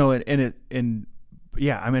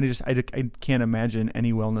can't imagine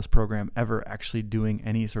any wellness program ever actually doing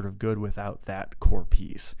any sort of good without that core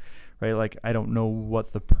piece, right? Like, I don't know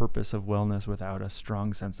what the purpose of wellness without a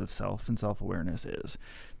strong sense of self and self-awareness is,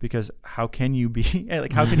 because how can you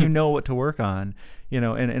how can you know what to work on,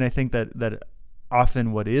 and I think that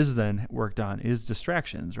often what is then worked on is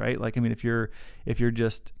distractions, right? Like, I mean, if you're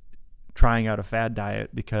just trying out a fad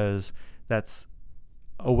diet because that's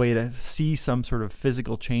a way to see some sort of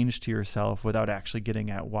physical change to yourself without actually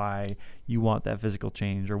getting at why you want that physical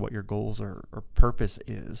change or what your goals or purpose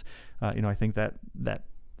is, I think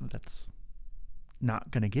that's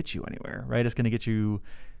not going to get you anywhere, right? It's going to get you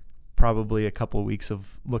probably a couple of weeks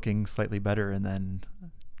of looking slightly better, and then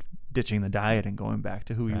ditching the diet and going back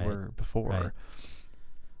to who you were before.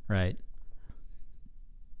 Right.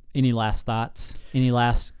 Any last thoughts? Any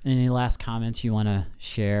last comments you want to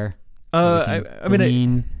share? I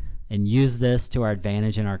mean, and use this to our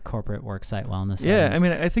advantage in our corporate worksite wellness. Yeah, settings. I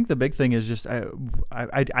mean, I think the big thing is just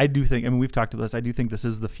I do think, I mean, we've talked about this. I do think this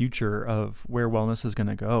is the future of where wellness is going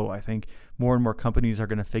to go. I think more and more companies are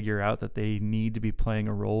going to figure out that they need to be playing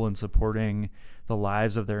a role in supporting the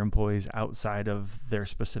lives of their employees outside of their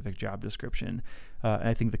specific job description.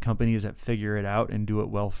 I think the companies that figure it out and do it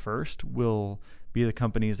well first will be the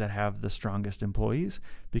companies that have the strongest employees,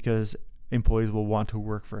 because employees will want to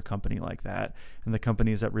work for a company like that. And the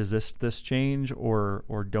companies that resist this change or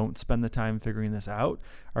don't spend the time figuring this out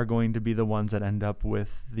are going to be the ones that end up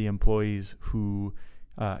with the employees who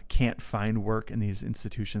can't find work in these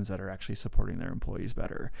institutions that are actually supporting their employees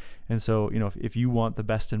better. And so, if you want the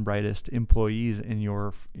best and brightest employees in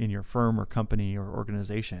your firm or company or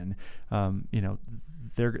organization,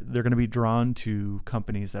 they're going to be drawn to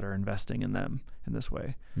companies that are investing in them in this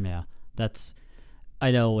way. Yeah,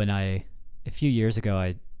 I know a few years ago,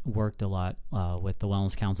 I worked a lot with the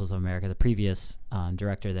Wellness Councils of America, the previous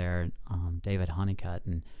director there, David Honeycutt.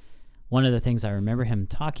 And one of the things I remember him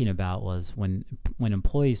talking about was when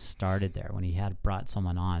employees started there, when he had brought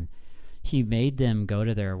someone on, he made them go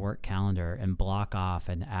to their work calendar and block off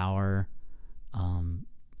an hour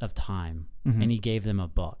of time. Mm-hmm. And he gave them a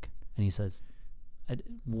book. And he says,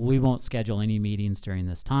 we won't schedule any meetings during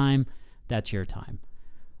this time. That's your time.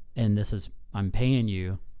 And I'm paying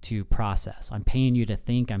you to process. I'm paying you to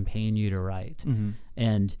think. I'm paying you to write. Mm-hmm.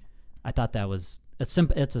 And I thought that was it's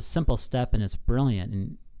a simple step, and it's brilliant.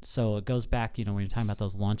 And so it goes back, when you're talking about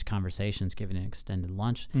those lunch conversations, giving an extended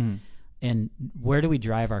lunch. Mm-hmm. And where do we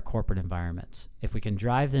drive our corporate environments? If we can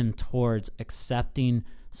drive them towards accepting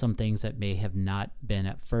some things that may have not been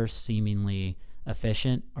at first seemingly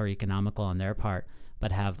efficient or economical on their part,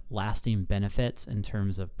 but have lasting benefits in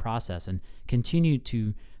terms of process, and continue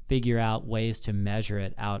to figure out ways to measure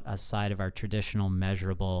it out aside of our traditional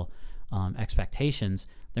measurable expectations,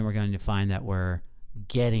 then we're going to find that we're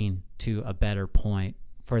getting to a better point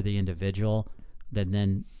for the individual,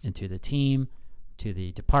 then into the team, to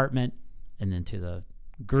the department, and then to the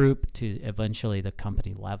group, to eventually the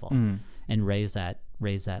company level, and raise that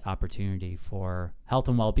opportunity for health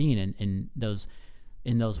and well-being in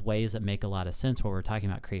those ways that make a lot of sense, where we're talking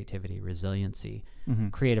about creativity, resiliency, mm-hmm.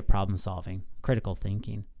 creative problem solving, critical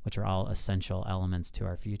thinking, which are all essential elements to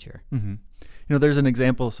our future. Mm-hmm. There's an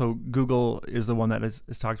example. So Google is the one that is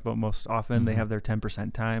talked about most often. Mm-hmm. They have their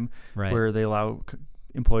 10% time, right, where they allow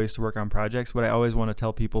employees to work on projects. What I always want to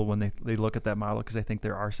tell people when they look at that model, because I think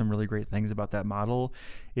there are some really great things about that model,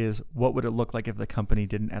 is what would it look like if the company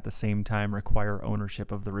didn't at the same time require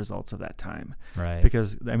ownership of the results of that time? Right.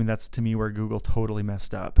 Because that's to me where Google totally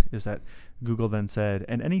messed up, is that Google then said,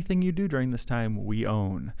 and anything you do during this time, we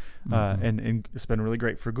own. Mm-hmm. And it's been really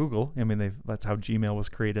great for Google. That's how Gmail was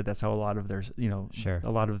created. That's how a lot of their, sure, a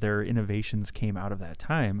lot of their innovations came out of that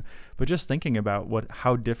time. But just thinking about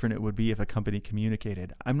how different it would be if a company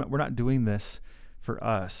communicated, we're not doing this for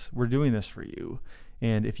us. We're doing this for you.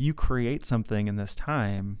 And if you create something in this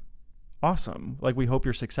time, awesome. We hope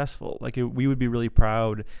you're successful. We would be really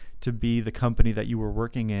proud to be the company that you were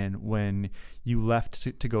working in when you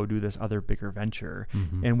left to go do this other bigger venture.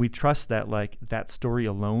 Mm-hmm. And we trust that that story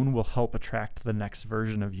alone will help attract the next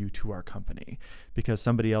version of you to our company, because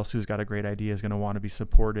somebody else who's got a great idea is going to want to be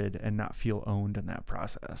supported and not feel owned in that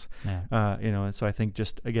process. Yeah. And so I think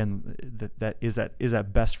just, again, that is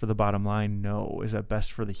that best for the bottom line? No. Is that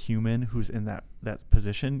best for the human who's in that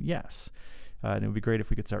position? Yes. And it would be great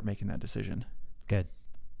if we could start making that decision. Good.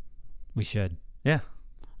 We should. Yeah.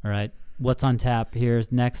 All right. What's on tap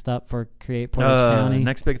here's next up for Create Portage County?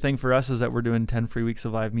 Next big thing for us is that we're doing 10 free weeks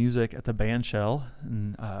of live music at the Bandshell.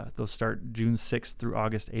 And those start June 6th through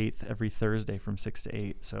August 8th, every Thursday from 6 to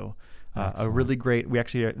 8. So a really great, we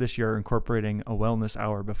actually this year are incorporating a wellness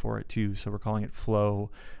hour before it too. So we're calling it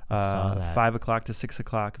Flow. 5 o'clock to 6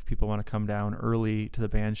 o'clock. If people want to come down early to the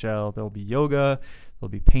Bandshell, there'll be yoga, there'll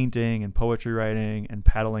be painting and poetry writing and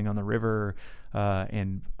paddling on the river,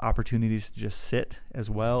 and opportunities to just sit as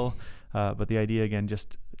well. But the idea, again,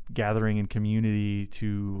 just gathering in community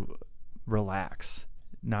to relax,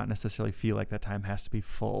 not necessarily feel like that time has to be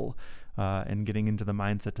full, and getting into the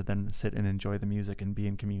mindset to then sit and enjoy the music and be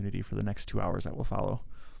in community for the next 2 hours that will follow.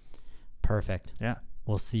 Perfect. Yeah.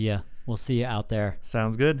 We'll see you. We'll see you out there.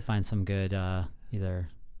 Sounds good. Find some good either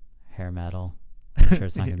hair metal. I'm sure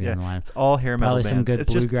it's not going to be on the line. It's all hair metal Probably bands. Some good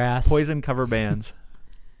it's bluegrass. Just Poison cover bands.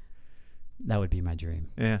 That would be my dream.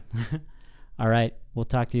 Yeah. All right. We'll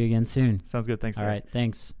talk to you again soon. Sounds good. Thanks. All right.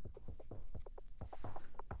 Thanks.